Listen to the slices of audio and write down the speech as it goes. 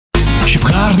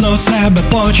Щоб гарно себе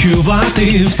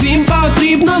почувати, всім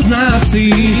потрібно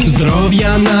знати.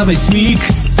 Здоров'я на весь вік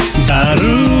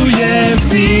дарує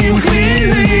всім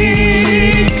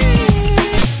Khmilnuk.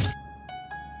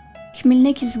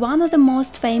 Khmilnuk is one of the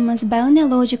most famous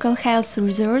balneological health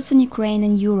resorts in Ukraine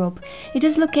and Europe. It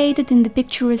is located in the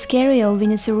picturesque area of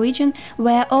Vinnytsia region,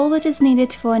 where all that is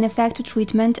needed for an effective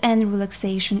treatment and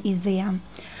relaxation is there.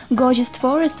 Gorgeous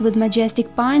forest with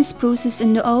majestic pines, spruces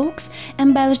and oaks,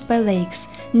 embellished by lakes.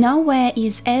 Nowhere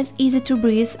is as easy to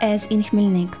breathe as in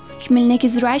Khmilnuk. Khmilnuk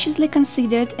is righteously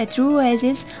considered a true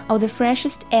oasis of the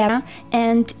freshest air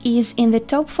and is in the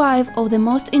top 5 of the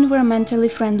most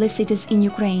environmentally friendly cities in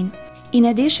Ukraine. In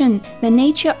addition, the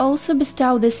nature also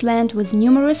bestowed this land with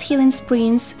numerous healing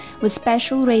springs with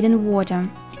special radiant water.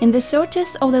 In the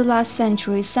 30s of the last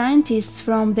century, scientists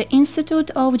from the Institute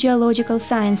of Geological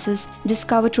Sciences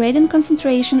discovered radiant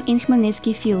concentration in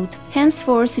Khmelnytsky field.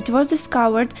 Henceforth, it was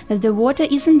discovered that the water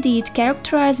is indeed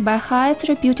characterized by high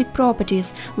therapeutic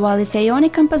properties, while its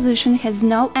ionic composition has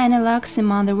no analogues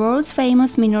among the world's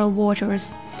famous mineral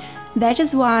waters. That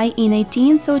is why, in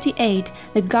 1838,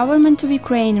 the government of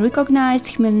Ukraine recognized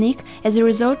Khmilnuk as a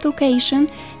resort location,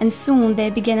 and soon they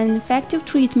began an effective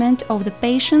treatment of the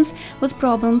patients with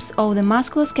problems of the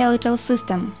musculoskeletal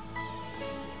system.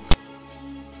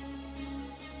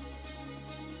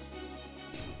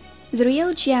 The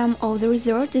real gem of the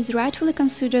resort is rightfully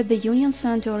considered the Union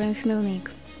Sanatorium Khmilnuk.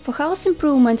 For health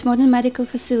improvement, modern medical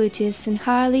facilities and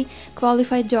highly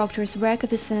qualified doctors work at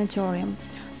the sanatorium.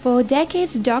 For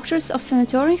decades, doctors of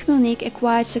Sanatorium Khmilnuk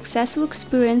acquired successful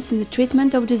experience in the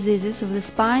treatment of diseases of the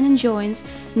spine and joints,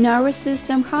 nervous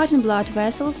system, heart and blood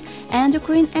vessels,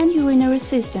 endocrine and urinary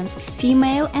systems,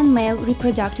 female and male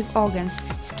reproductive organs,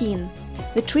 skin.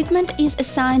 The treatment is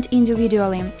assigned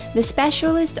individually. The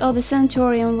specialist of the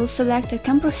sanatorium will select a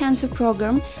comprehensive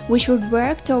program which would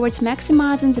work towards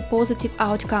maximizing the positive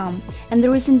outcome. And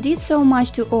there is indeed so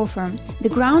much to offer. The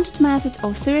grounded method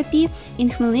of therapy in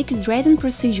Khmilnuk is radiant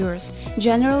procedures,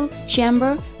 general,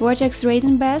 chamber, vortex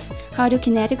radiant bath,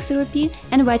 hydrokinetic therapy,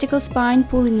 and vertical spine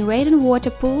pulling radiant water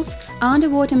pools,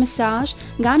 underwater massage,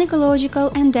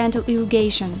 gynecological and dental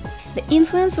irrigation. The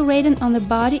influence of radiant on the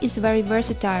body is very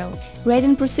versatile.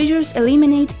 Radiant procedures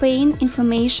eliminate pain,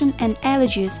 inflammation and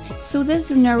allergies, soothes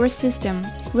the nervous system.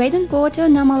 Radiant water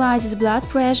normalizes blood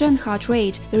pressure and heart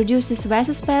rate, reduces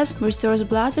vasospasm, restores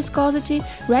blood viscosity,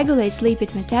 regulates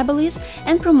lipid metabolism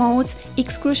and promotes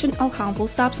excretion of harmful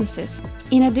substances.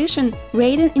 In addition,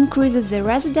 radiant increases the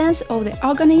resistance of the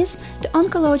organism to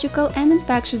oncological and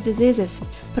infectious diseases,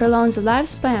 prolongs the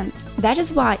lifespan. That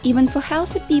is why, even for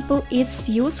healthy people, it's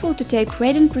useful to take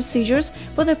radiant procedures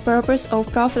for the purpose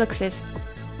of prophylaxis.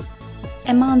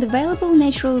 Among the available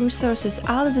natural resources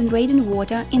other than radiant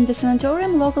water, in the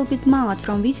sanatorium local pit mud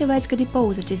from Vitebsk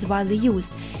deposit is widely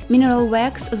used, mineral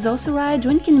wax, zosurite,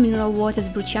 drinking mineral waters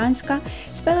Bruchanska,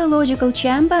 speleological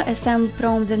chamber assembled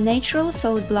from the natural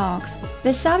salt blocks.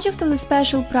 The subject of the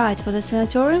special pride for the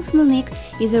sanatorium Khmilnuk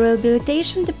is the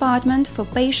rehabilitation department for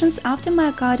patients after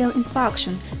myocardial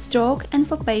infarction, stroke and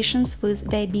for patients with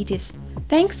diabetes.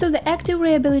 Thanks to the active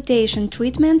rehabilitation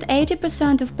treatment,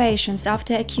 80% of patients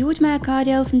after acute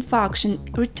myocardial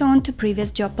infarction return to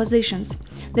previous job positions.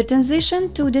 The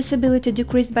transition to disability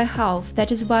decreased by half,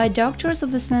 that is why doctors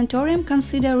of the sanatorium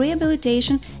consider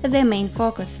rehabilitation as their main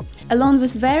focus. Along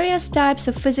with various types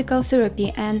of physical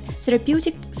therapy and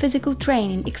therapeutic physical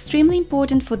training, extremely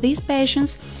important for these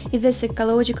patients is the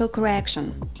psychological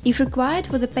correction. If required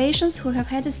for the patients who have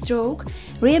had a stroke,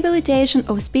 rehabilitation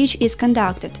of speech is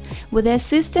conducted with the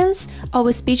assistance of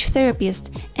a speech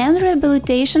therapist and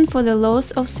rehabilitation for the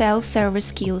loss of self-service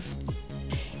skills.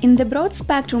 In the broad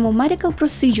spectrum of medical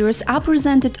procedures are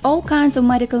presented all kinds of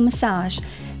medical massage,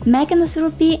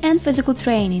 mechanotherapy and physical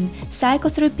training,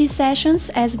 psychotherapy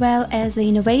sessions, as well as the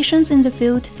innovations in the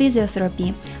field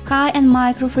physiotherapy, high and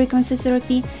micro-frequency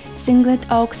therapy, singlet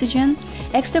oxygen,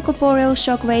 extracorporeal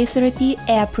shockwave therapy,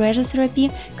 air pressure therapy,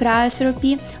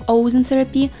 cryotherapy, ozone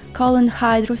therapy, colon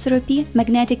hydrotherapy,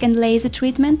 magnetic and laser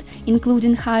treatment,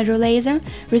 including hydrolaser,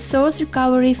 resource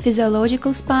recovery,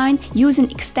 physiological spine, using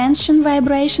extension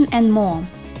vibration and more.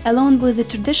 Along with the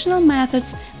traditional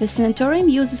methods, the sanatorium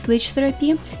uses leech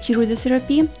therapy,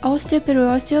 hydrotherapy,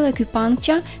 osteoperiosteal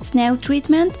acupuncture, snail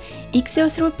treatment,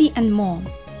 ichthyotherapy and more.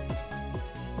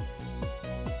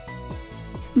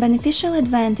 Beneficial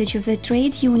advantage of the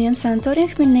trade union Sanatorium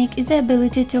Khmilnuk is the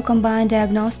ability to combine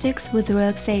diagnostics with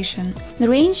relaxation. The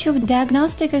range of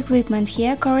diagnostic equipment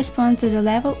here corresponds to the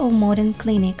level of modern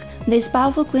clinic. This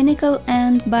powerful clinical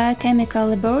and biochemical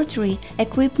laboratory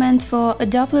equipment for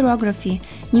dopplerography,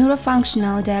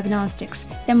 neurofunctional diagnostics,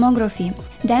 thermography,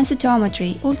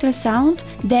 densitometry, ultrasound,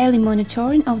 daily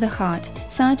monitoring of the heart.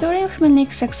 Sanatorium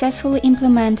Khmilnuk successfully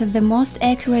implemented the most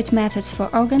accurate methods for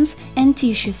organs and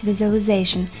tissues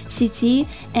visualization, CT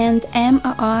and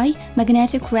MRI,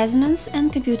 magnetic resonance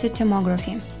and computed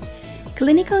tomography.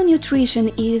 Clinical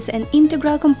nutrition is an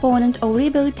integral component of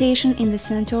rehabilitation in the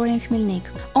Sanatorium Khmilnuk.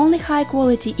 Only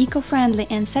high-quality, eco-friendly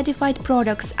and certified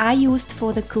products are used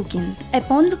for the cooking.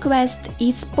 Upon request,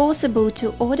 it's possible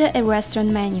to order a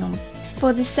restaurant menu.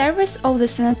 For the service of the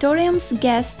sanatorium's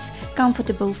guests,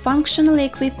 comfortable, functionally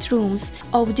equipped rooms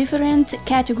of different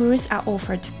categories are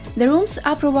offered. The rooms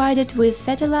are provided with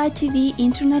satellite TV,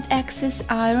 internet access,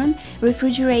 iron,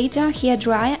 refrigerator,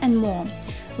 hairdryer and more.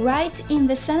 Right in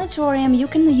the sanatorium you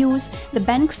can use the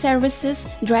bank services,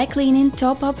 dry cleaning,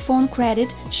 top-up phone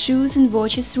credit, shoes and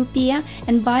watches repair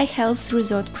and buy health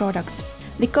resort products.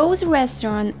 The cozy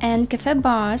restaurant and cafe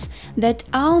bars that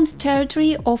are on the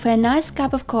territory offer a nice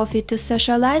cup of coffee to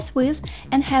socialize with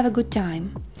and have a good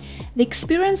time. The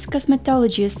experienced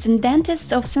cosmetologists and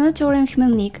dentists of Sanatorium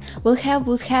Khmilnuk will help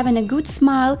with having a good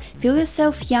smile, feel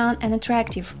yourself young and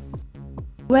attractive.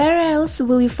 Where else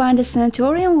will you find a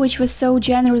sanatorium which was so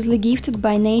generously gifted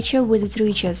by nature with its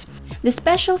riches? The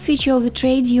special feature of the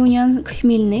trade union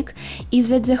Khmilnuk is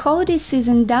that the holiday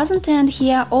season doesn't end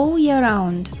here all year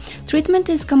round. Treatment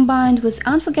is combined with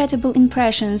unforgettable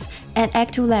impressions and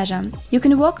active leisure. You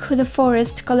can walk through the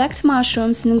forest, collect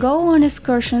mushrooms and go on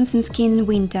excursions and skiing in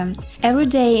winter. Every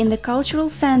day in the cultural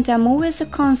center movies or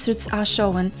concerts are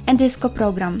shown and disco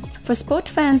program. For sport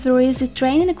fans there is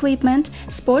training equipment,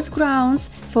 sports grounds,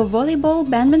 for volleyball,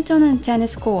 badminton and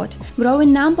tennis court.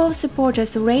 Growing number of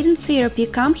supporters of radiant therapy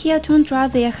come here to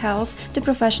entrust their health to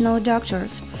professional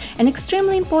doctors. An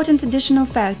extremely important additional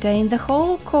factor in the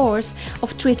whole course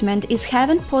of treatment is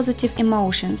having positive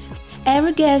emotions.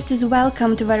 Every guest is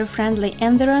welcomed, very friendly,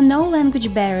 and there are no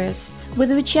language barriers.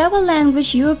 With whichever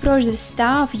language you approach the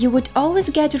staff, you would always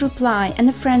get a reply and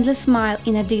a friendly smile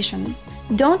in addition.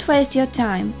 Don't waste your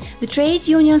time. The trade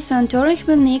union Sanatorium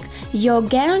Khmilnuk, your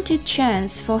guaranteed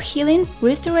chance for healing,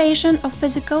 restoration of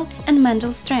physical and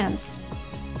mental strength.